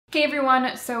Hey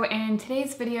everyone, so in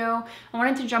today's video, I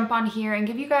wanted to jump on here and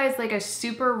give you guys like a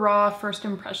super raw first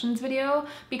impressions video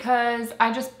because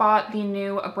I just bought the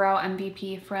new Brow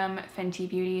MVP from Fenty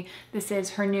Beauty. This is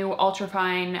her new ultra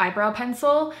fine eyebrow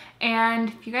pencil, and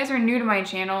if you guys are new to my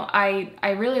channel, I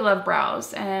really love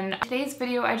brows, and in today's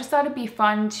video I just thought it'd be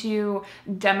fun to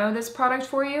demo this product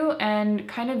for you and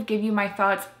kind of give you my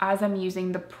thoughts as I'm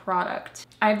using the product.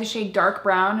 I have the shade dark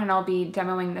brown and I'll be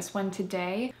demoing this one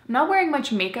today. I'm not wearing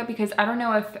much makeup because I don't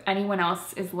know if anyone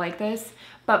else is like this,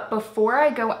 but before I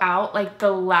go out, like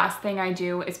the last thing I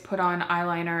do is put on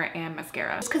eyeliner and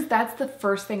mascara. Just because that's the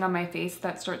first thing on my face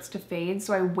that starts to fade,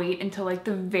 so I wait until like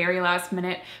the very last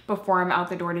minute before I'm out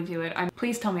the door to do it.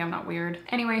 Please tell me I'm not weird.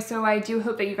 Anyway, so I do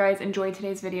hope that you guys enjoyed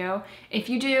today's video. If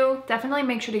you do, definitely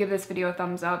make sure to give this video a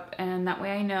thumbs up, and that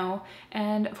way I know.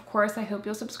 And of course, I hope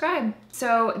you'll subscribe.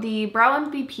 So the Brow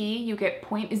MVP, you get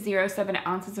 0.07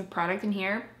 ounces of product in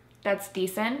here. That's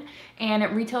decent, and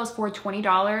it retails for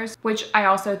 $20, which I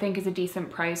also think is a decent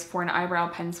price for an eyebrow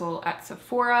pencil at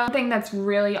Sephora. One thing that's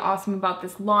really awesome about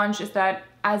this launch is that,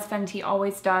 as Fenty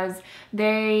always does,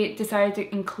 they decided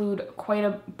to include quite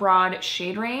a broad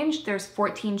shade range. There's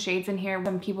 14 shades in here.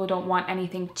 Some people don't want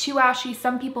anything too ashy.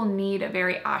 Some people need a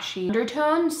very ashy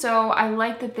undertone. So I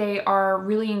like that they are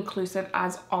really inclusive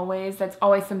as always. That's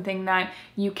always something that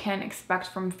you can expect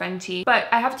from Fenty. But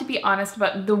I have to be honest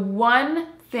about the one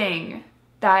thing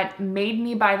that made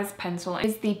me buy this pencil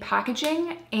is the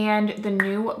packaging and the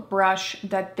new brush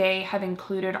that they have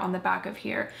included on the back of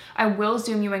here. I will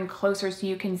zoom you in closer so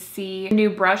you can see the new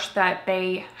brush that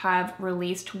they have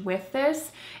released with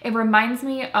this. It reminds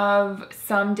me of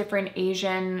some different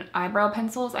Asian eyebrow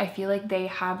pencils. I feel like they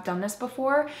have done this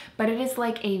before, but it is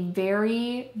like a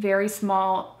very, very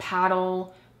small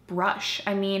paddle brush.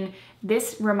 I mean,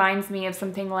 this reminds me of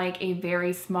something like a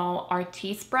very small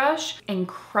Artiste brush,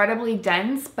 incredibly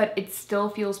dense, but it still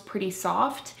feels pretty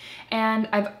soft. And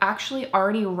I've actually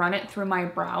already run it through my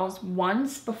brows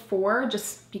once before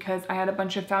just because I had a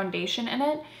bunch of foundation in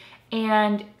it.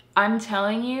 And I'm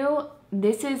telling you,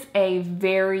 this is a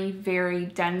very, very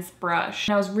dense brush.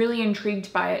 And I was really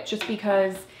intrigued by it just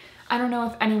because I don't know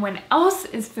if anyone else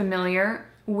is familiar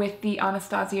with the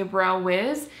Anastasia Brow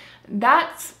Wiz.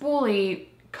 That spoolie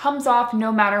comes off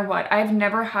no matter what. I've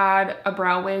never had a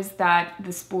brow wiz that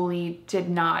the spoolie did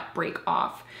not break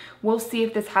off. We'll see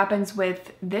if this happens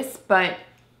with this, but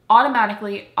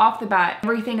automatically off the bat,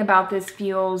 everything about this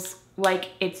feels like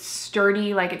it's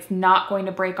sturdy, like it's not going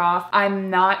to break off. I'm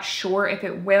not sure if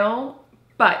it will,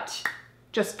 but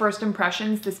just first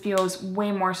impressions, this feels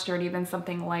way more sturdy than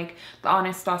something like the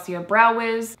Anastasia Brow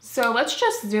Wiz. So let's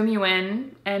just zoom you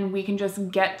in and we can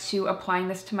just get to applying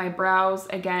this to my brows.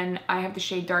 Again, I have the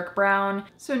shade dark brown.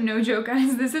 So no joke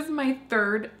guys, this is my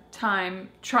third time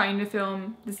trying to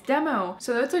film this demo.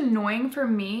 So that's annoying for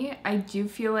me. I do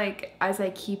feel like as I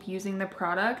keep using the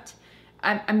product,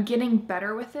 I'm getting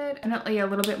better with it, definitely a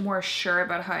little bit more sure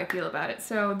about how I feel about it.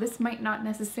 So this might not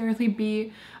necessarily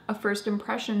be a first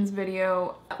impressions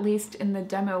video, at least in the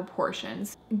demo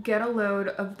portions. Get a load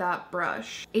of that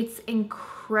brush. It's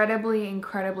incredibly,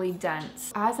 incredibly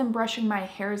dense. As I'm brushing my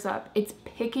hairs up, it's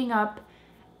picking up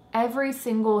every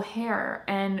single hair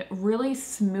and really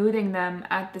smoothing them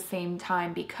at the same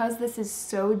time. Because this is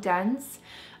so dense,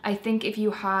 I think if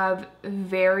you have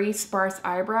very sparse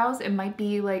eyebrows, it might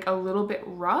be like a little bit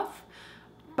rough,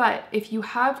 but if you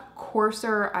have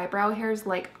coarser eyebrow hairs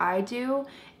like I do,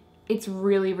 it's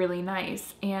really, really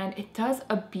nice. And it does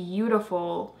a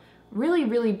beautiful, really,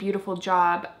 really beautiful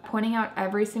job pointing out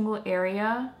every single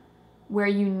area where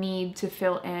you need to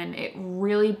fill in. It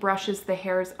really brushes the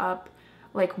hairs up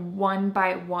like one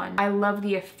by one. I love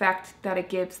the effect that it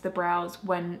gives the brows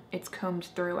when it's combed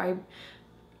through.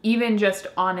 Even just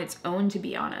on its own, to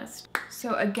be honest.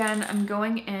 So again, I'm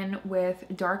going in with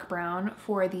dark brown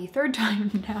for the third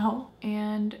time now,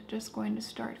 and just going to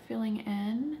start filling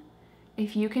in.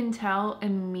 If you can tell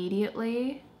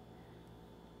immediately,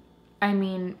 I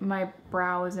mean, my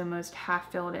brow is almost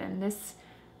half filled in.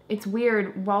 It's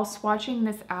weird, while swatching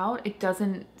this out, it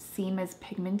doesn't seem as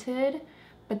pigmented,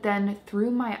 but then through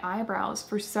my eyebrows,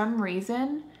 for some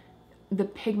reason, the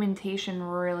pigmentation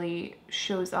really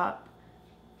shows up.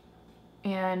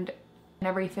 And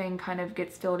everything kind of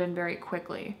gets filled in very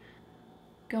quickly.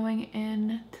 Going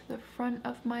in to the front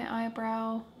of my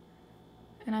eyebrow,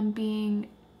 and I'm being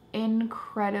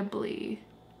incredibly,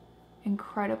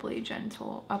 incredibly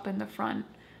gentle up in the front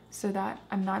so that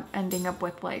I'm not ending up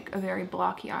with like a very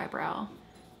blocky eyebrow.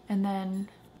 And then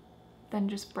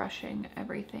just brushing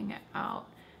everything out.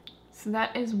 So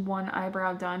that is one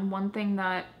eyebrow done. One thing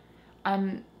that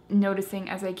I'm noticing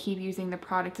as I keep using the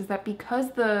product is that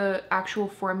because the actual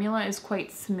formula is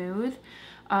quite smooth,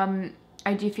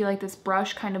 I do feel like this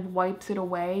brush kind of wipes it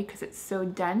away because it's so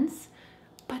dense.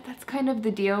 But that's kind of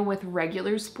the deal with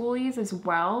regular spoolies as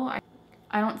well.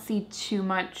 I don't see too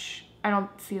much, I don't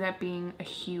see that being a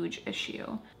huge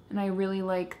issue. And I really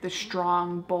like the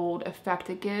strong, bold effect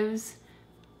it gives,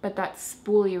 but that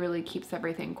spoolie really keeps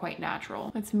everything quite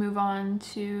natural. Let's move on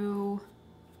to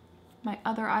my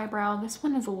other eyebrow. This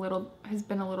one is has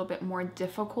been a little bit more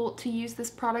difficult to use this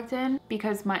product in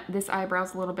because this eyebrow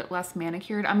is a little bit less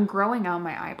manicured. I'm growing out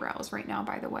my eyebrows right now,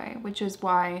 by the way, which is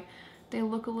why they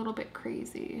look a little bit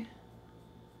crazy.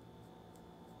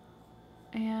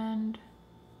 And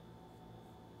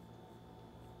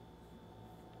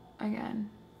again,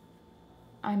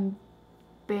 I'm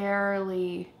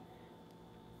barely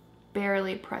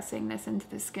pressing this into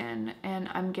the skin and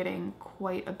I'm getting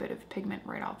quite a bit of pigment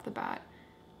right off the bat.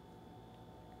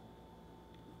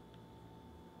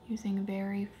 Using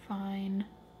very fine,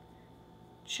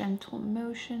 gentle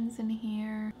motions in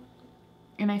here.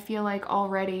 And I feel like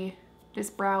already this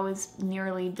brow is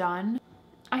nearly done.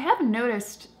 I have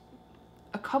noticed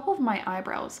a couple of my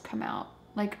eyebrows come out,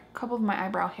 like a couple of my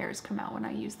eyebrow hairs come out when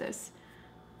I use this.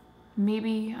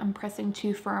 Maybe I'm pressing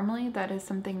too firmly. That is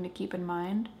something to keep in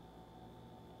mind.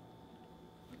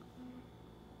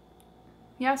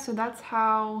 Yeah, so that's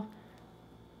how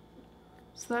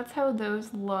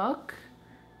those look.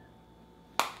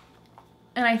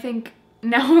 And I think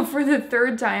now for the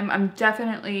third time, I'm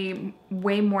definitely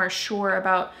way more sure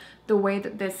about the way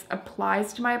that this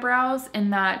applies to my brows, in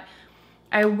that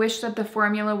I wish that the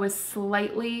formula was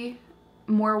slightly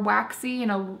more waxy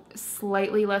and a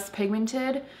slightly less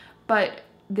pigmented, but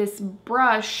this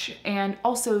brush and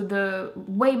also the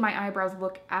way my eyebrows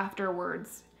look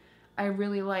afterwards, I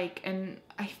really like. And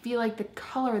I feel like the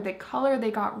color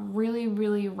they got really,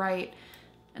 really right.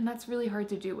 And that's really hard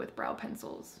to do with brow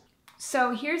pencils.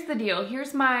 So here's the deal.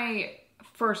 Here's my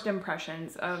first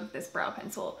impressions of this brow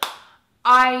pencil.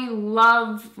 I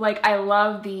love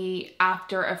the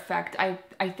after effect.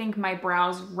 I think my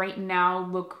brows right now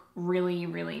look really,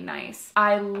 really nice.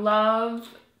 I love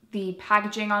the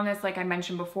packaging on this. Like I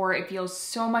mentioned before, it feels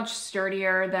so much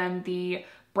sturdier than the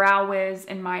Brow Wiz,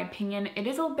 in my opinion. It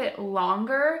is a bit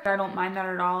longer. I don't mind that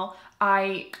at all.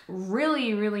 I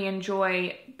really, really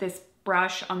enjoy this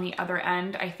brush on the other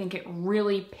end. I think it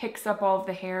really picks up all of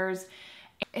the hairs.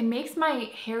 It makes my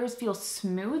hairs feel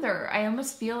smoother. I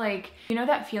almost feel like, you know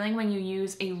that feeling when you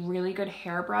use a really good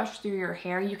hairbrush through your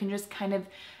hair, you can just kind of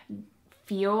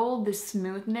feel the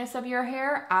smoothness of your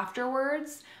hair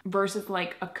afterwards versus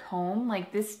like a comb.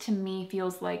 Like this to me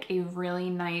feels like a really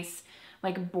nice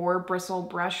like boar bristle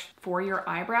brush for your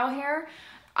eyebrow hair.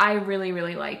 I really,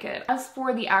 really like it. As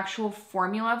for the actual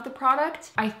formula of the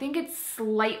product, I think it's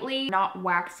slightly not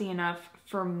waxy enough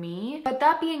for me. But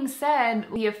that being said,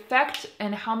 the effect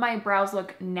and how my brows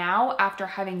look now after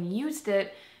having used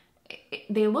it,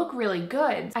 they look really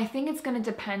good. I think it's gonna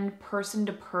depend person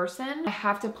to person. I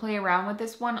have to play around with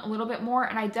this one a little bit more,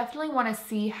 and I definitely wanna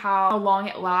see how long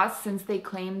it lasts, since they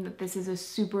claim that this is a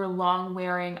super long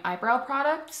wearing eyebrow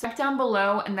product. So down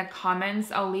below in the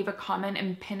comments, I'll leave a comment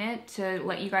and pin it to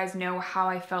let you guys know how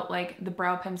I felt like the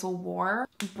brow pencil wore.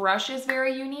 Brush is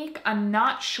very unique. I'm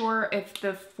not sure if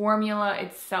the formula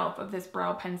itself of this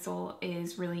brow pencil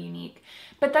is really unique,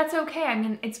 but that's okay. I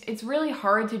mean, it's really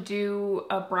hard to do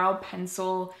a brow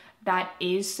pencil that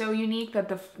is so unique, that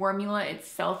the formula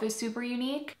itself is super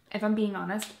unique. If I'm being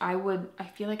honest, I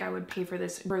feel like I would pay for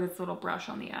this little brush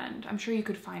on the end. I'm sure you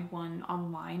could find one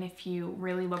online if you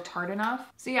really looked hard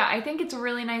enough. So yeah, I think it's a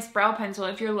really nice brow pencil.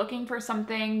 If you're looking for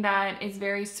something that is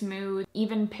very smooth,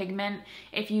 even pigment,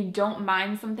 if you don't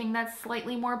mind something that's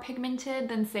slightly more pigmented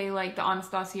than say like the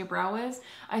Anastasia Brow Wiz,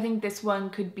 I think this one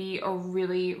could be a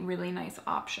really, really nice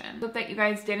option. Hope that you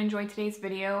guys did enjoy today's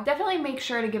video. Definitely make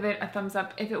sure to give it a thumbs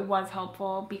up if it was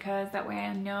helpful, because that way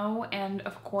I know, and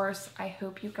of course, I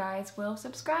hope you guys will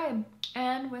subscribe.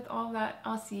 And with all that,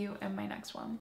 I'll see you in my next one.